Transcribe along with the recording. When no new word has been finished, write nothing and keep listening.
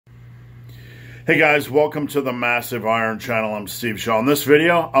Hey guys, welcome to the Massive Iron Channel. I'm Steve Shaw. In this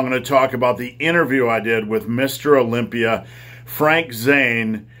video, I'm going to talk about the interview I did with Mr. Olympia, Frank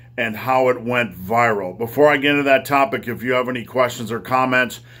Zane, and how it went viral. Before I get into that topic, if you have any questions or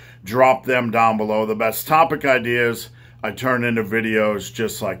comments, drop them down below. The best topic ideas I turn into videos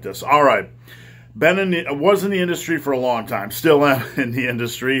just like this. All right. Was in the industry for a long time. Still am in the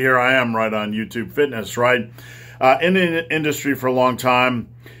industry. Here I am right on YouTube Fitness, right? In the industry for a long time.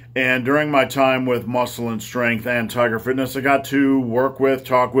 And during my time with Muscle and Strength and Tiger Fitness, I got to work with,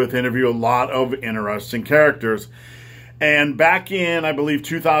 talk with, interview a lot of interesting characters. And back in, I believe,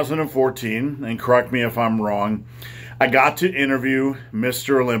 2014, and correct me if I'm wrong, I got to interview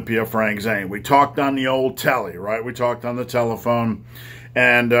Mr. Olympia, Frank Zane. We talked on the old telly, right? We talked on the telephone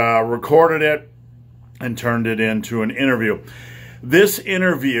and recorded it and turned it into an interview. This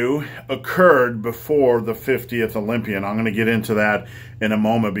interview occurred before the 50th Olympian. I'm going to get into that in a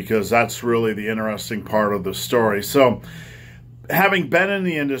moment because that's really the interesting part of the story. So, having been in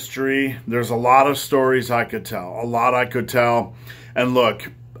the industry, there's a lot of stories I could tell. A lot I could tell. And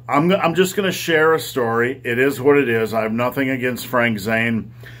look, I'm just going to share a story. It is what it is. I have nothing against Frank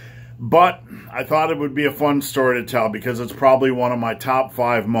Zane. But I thought it would be a fun story to tell because it's probably one of my top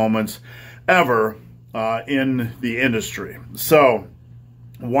 5 moments ever in the industry. So,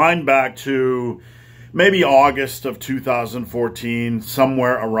 wind back to maybe August of 2014,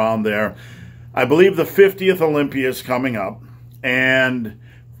 somewhere around there. I believe the 50th Olympia is coming up, and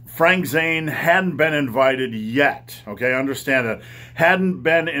Frank Zane hadn't been invited yet. Okay, understand that. Hadn't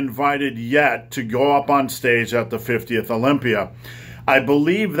been invited yet to go up on stage at the 50th Olympia. I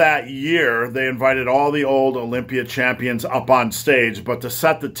believe that year they invited all the old Olympia champions up on stage, but to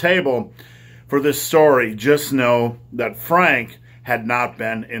set the table for this story, just know that Frank had not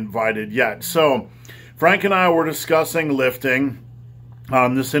been invited yet. So, Frank and I were discussing lifting.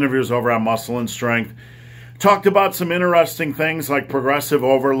 This interview is over at Muscle and Strength. Talked about some interesting things like progressive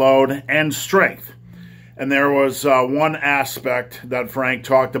overload and strength. And there was one aspect that Frank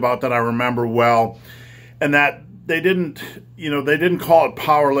talked about that I remember well, and that they didn't call it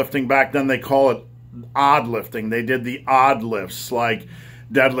powerlifting back then. They call it odd lifting. They did the odd lifts like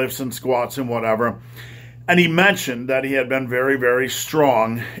deadlifts and squats and whatever. And he mentioned that he had been very, very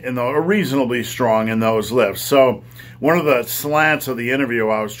strong, reasonably strong in those lifts. So one of the slants of the interview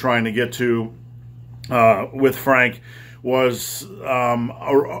I was trying to get to with Frank was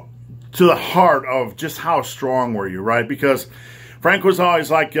to the heart of just how strong were you, right? Because Frank was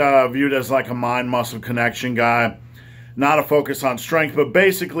always like viewed as like a mind-muscle connection guy, not a focus on strength, but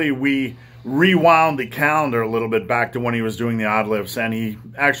basically we rewound the calendar a little bit back to when he was doing the odd lifts, and he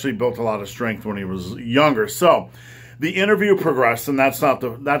actually built a lot of strength when he was younger. So the interview progressed, and that's not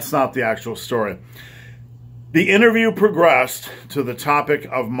the actual story. The interview progressed to the topic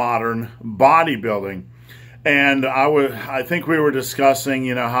of modern bodybuilding, and I think we were discussing,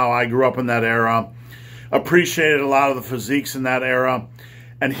 how I grew up in that era, appreciated a lot of the physiques in that era,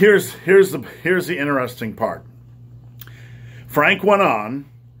 and here's the interesting part. Frank went on.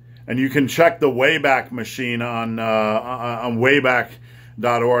 And you can check the Wayback Machine on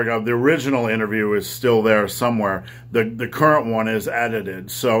wayback.org. The original interview is still there somewhere. The current one is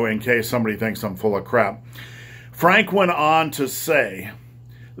edited, so in case somebody thinks I'm full of crap. Frank went on to say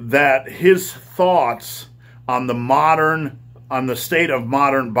that his thoughts on the state of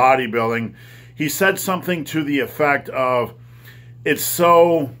modern bodybuilding, he said something to the effect of, it's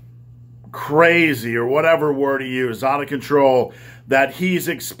so crazy, or whatever word he used, out of control, that he's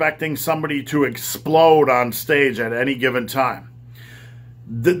expecting somebody to explode on stage at any given time.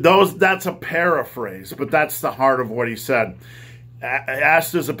 That's a paraphrase, but that's the heart of what he said.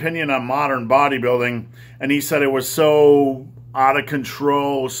 Asked his opinion on modern bodybuilding, and he said it was so out of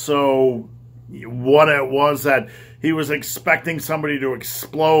control, so what it was that he was expecting somebody to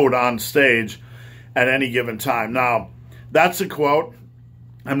explode on stage at any given time. Now, that's a quote.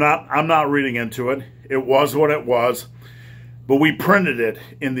 I'm not reading into it. It was what it was. But we printed it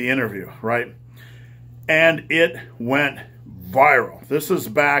in the interview, right? And it went viral. This is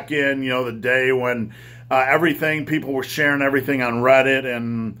back in, the day when people were sharing everything on Reddit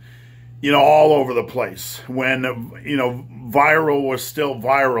and, all over the place. When, viral was still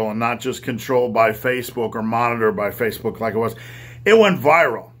viral and not just controlled by Facebook or monitored by Facebook like it was. It went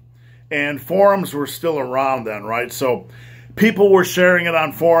viral. And forums were still around then, right? So people were sharing it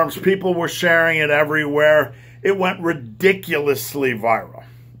on forums. People were sharing it everywhere. It went ridiculously viral.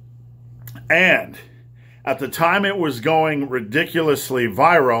 And at the time it was going ridiculously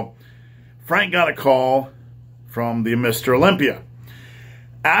viral, Frank got a call from the Mr. Olympia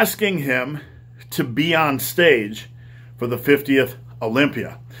asking him to be on stage for the 50th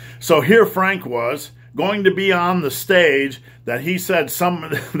Olympia. So here Frank was going to be on the stage that he said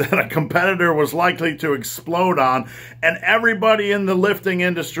that a competitor was likely to explode on, and everybody in the lifting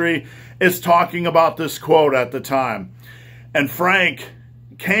industry is talking about this quote at the time. And Frank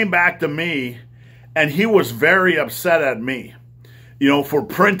came back to me, and he was very upset at me, you know, for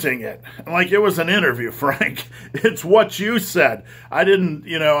printing it. Like, it was an interview, Frank. It's what you said. I didn't,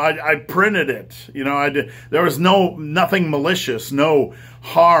 you know, I printed it. You know, there was nothing malicious, no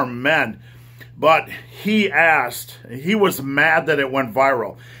harm meant. But he was mad that it went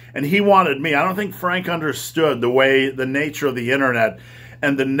viral. And he wanted me. I don't think Frank understood the nature of the internet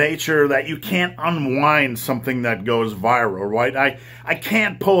and the nature that you can't unwind something that goes viral, right? I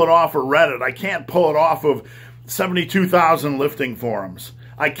can't pull it off of Reddit. I can't pull it off of 72,000 lifting forums.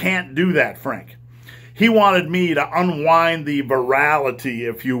 I can't do that, Frank. He wanted me to unwind the virality,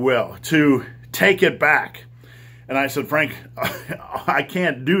 if you will, to take it back. And I said, Frank, I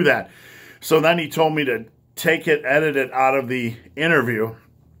can't do that. So then he told me to take it, edit it out of the interview.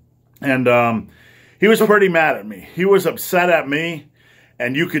 And he was pretty mad at me. He was upset at me,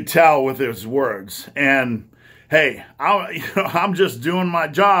 and you could tell with his words. And hey, I'm just doing my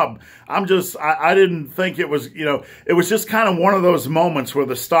job. I didn't think it was, you know, it was just kind of one of those moments where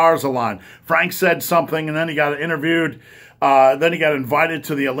the stars aligned. Frank said something, and then he got interviewed. Then he got invited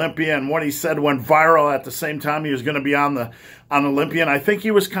to the Olympia, and what he said went viral at the same time he was going to be on Olympia. And I think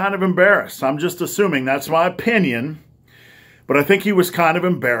he was kind of embarrassed. I'm just assuming. That's my opinion. But I think he was kind of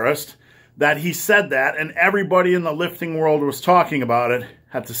embarrassed that he said that, and everybody in the lifting world was talking about it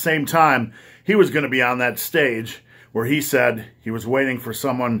at the same time he was going to be on that stage where he said he was waiting for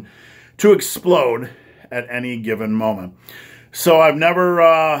someone to explode at any given moment. So I've never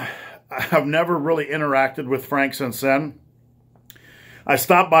really interacted with Frank since then. I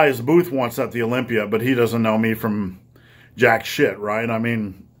stopped by his booth once at the Olympia, but he doesn't know me from jack shit, right? I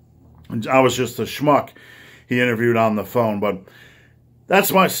mean, I was just a schmuck he interviewed on the phone. But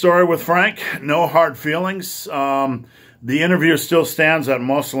that's my story with Frank. No hard feelings. The interview still stands at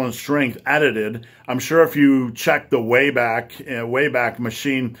Muscle and Strength edited. I'm sure if you check the Wayback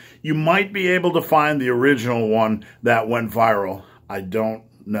Machine, you might be able to find the original one that went viral. I don't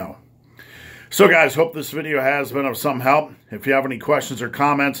know. So guys, hope this video has been of some help. If you have any questions or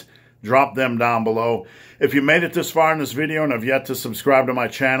comments, drop them down below. If you made it this far in this video and have yet to subscribe to my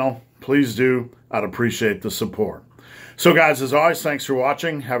channel, please do. I'd appreciate the support. So guys, as always, thanks for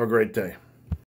watching. Have a great day.